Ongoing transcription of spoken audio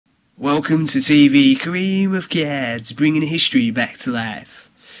Welcome to TV Cream of Cards, bringing history back to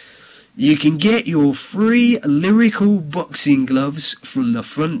life. You can get your free lyrical boxing gloves from the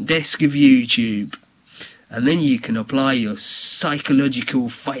front desk of YouTube, and then you can apply your psychological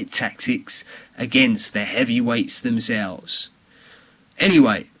fight tactics against the heavyweights themselves.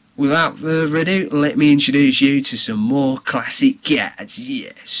 Anyway, without further ado, let me introduce you to some more classic cards,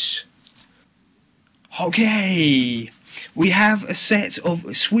 yes. Okay, we have a set of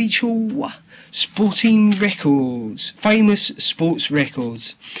Sweetule sporting records, famous sports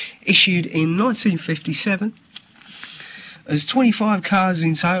records, issued in 1957. There's 25 cards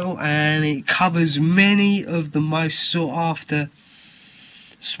in total, and it covers many of the most sought after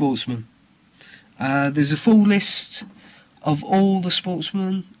sportsmen. There's a full list of all the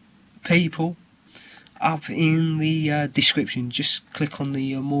sportsmen people up in the description. Just click on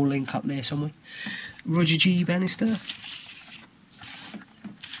the more link up there somewhere. Roger G. Bannister,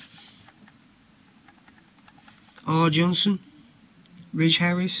 R. Johnson, Ridge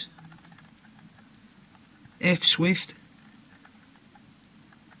Harris, F. Swift,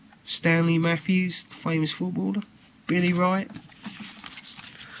 Stanley Matthews, the famous footballer, Billy Wright,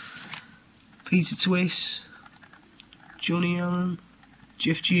 Peter Twiss, Johnny Allen,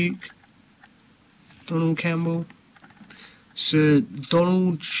 Geoff Duke, Donald Campbell, Sir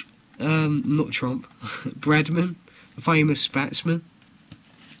Donald, not Trump, Bradman, the famous batsman,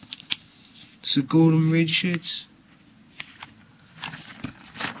 Sir Gordon Richards,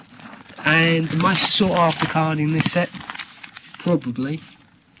 and the most sought after card in this set, probably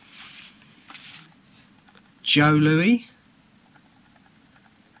Joe Louis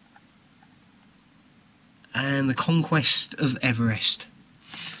and the Conquest of Everest.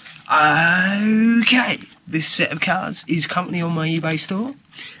 Okay, this set of cards is currently on my eBay store,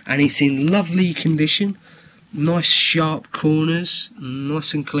 and it's in lovely condition, nice sharp corners,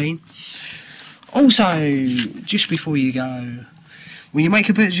 nice and clean. Also, just before you go, when you make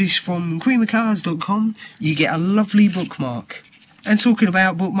a purchase from creamofcards.com, you get a lovely bookmark. And talking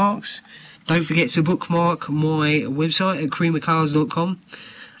about bookmarks, don't forget to bookmark my website at creamofcards.com.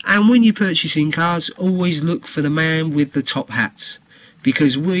 And when you're purchasing cards, always look for the man with the top hats,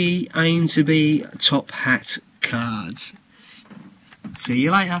 because we aim to be top hat cards. See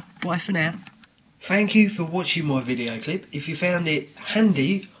you later. Bye for now. Thank you for watching my video clip. If you found it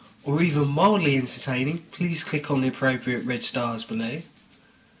handy or even mildly entertaining, please click on the appropriate red stars below.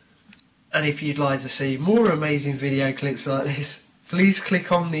 And if you'd like to see more amazing video clips like this, please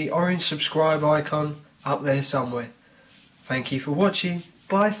click on the orange subscribe icon up there somewhere. Thank you for watching.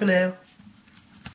 Bye for now.